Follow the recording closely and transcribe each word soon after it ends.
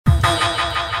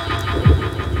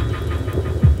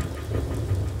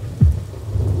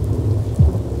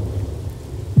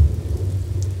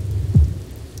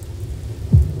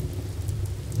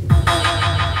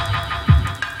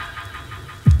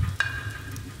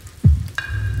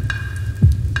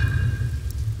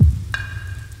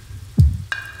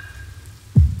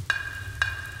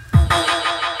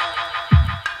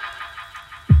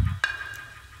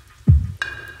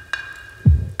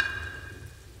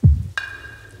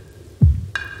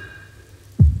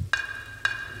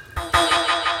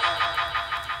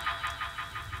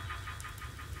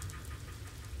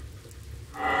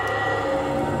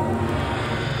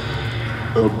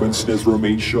Urban snares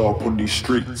remain sharp on these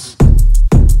streets.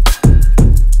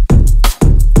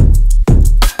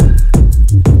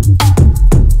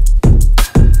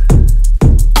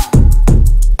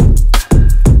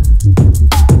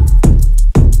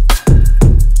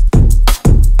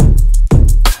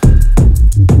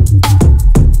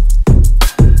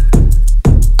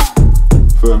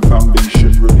 Firm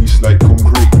foundation released like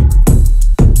concrete.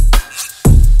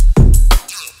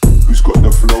 Who's got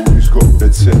the flow, who's got the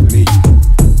technique?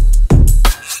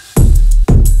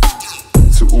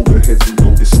 To all the heads who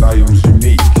know the style's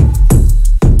unique.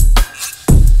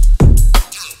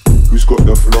 Who's got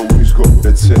the flow, who's got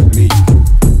the technique?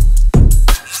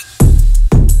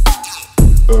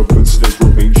 Urban snares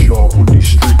remain sharp on these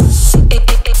streets.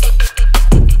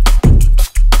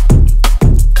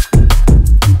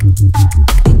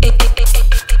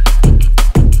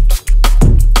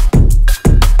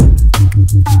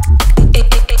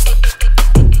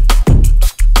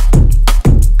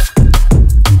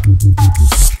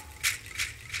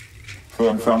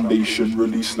 Firm foundation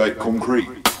released like concrete.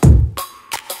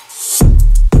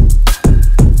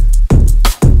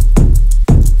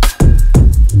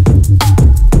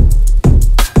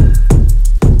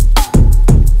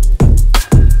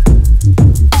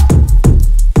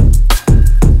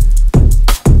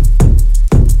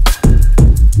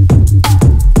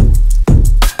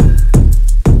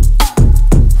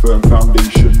 Firm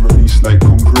foundation released like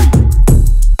concrete.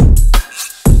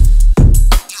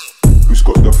 Who's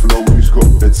got the flow, who's got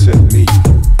the technique?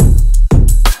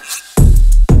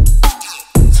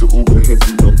 To all the heads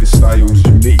who love the style's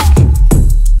unique.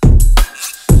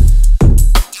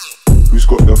 Who's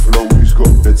got the flow, who's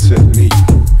got the technique?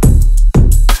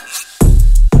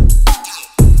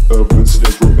 Urban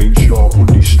snares remain sharp on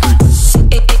these streets.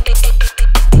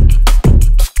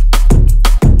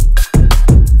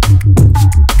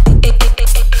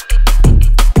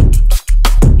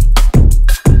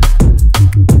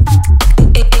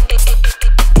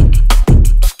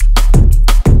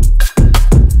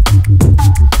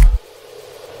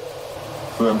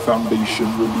 Firm foundation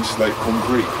released like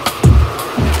concrete.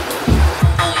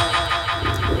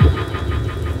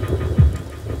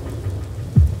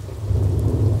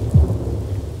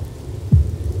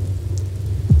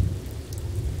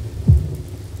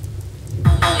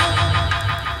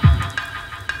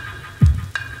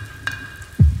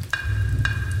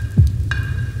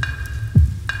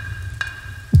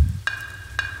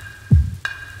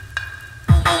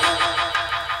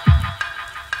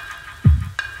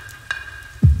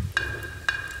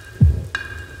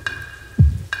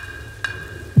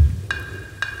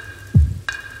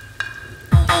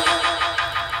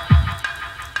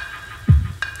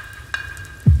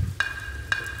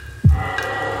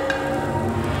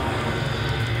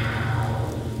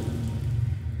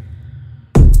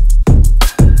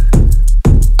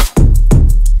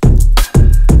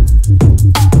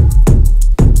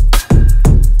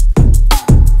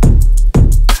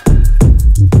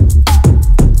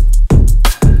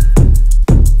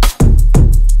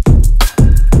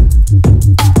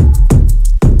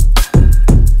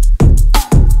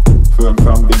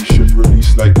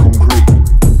 Like concrete.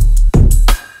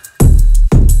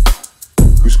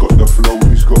 Who's got the flow,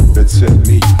 who's got the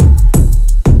technique?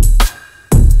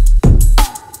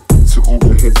 To all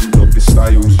the heads who love the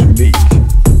style's unique.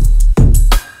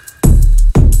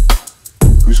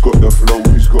 Who's got the flow,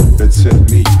 who's got the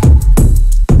technique?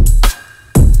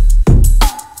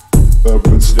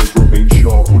 Urban snares remain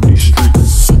sharp on these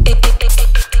streets.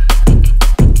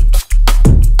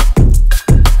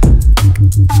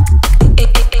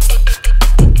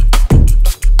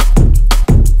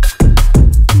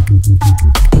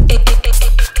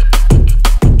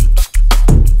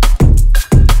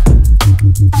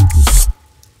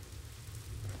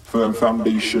 Firm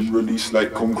foundation released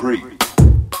like concrete.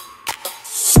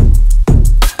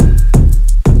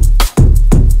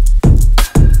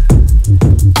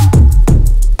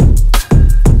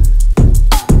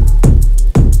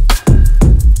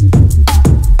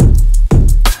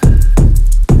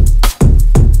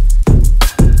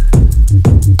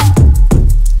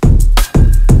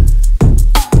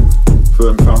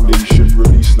 Firm foundation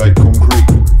released like concrete.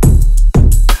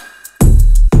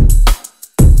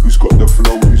 Who's got the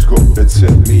flow, who's got the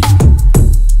technique?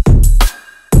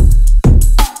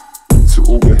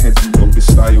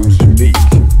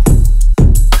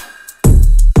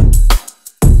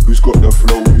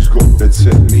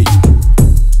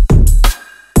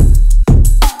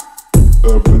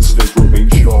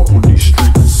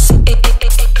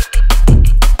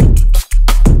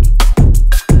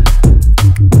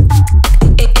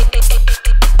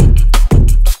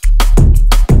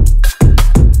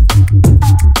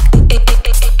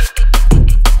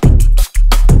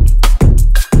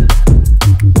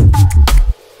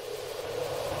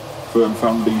 Firm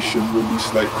foundation,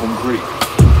 release like concrete.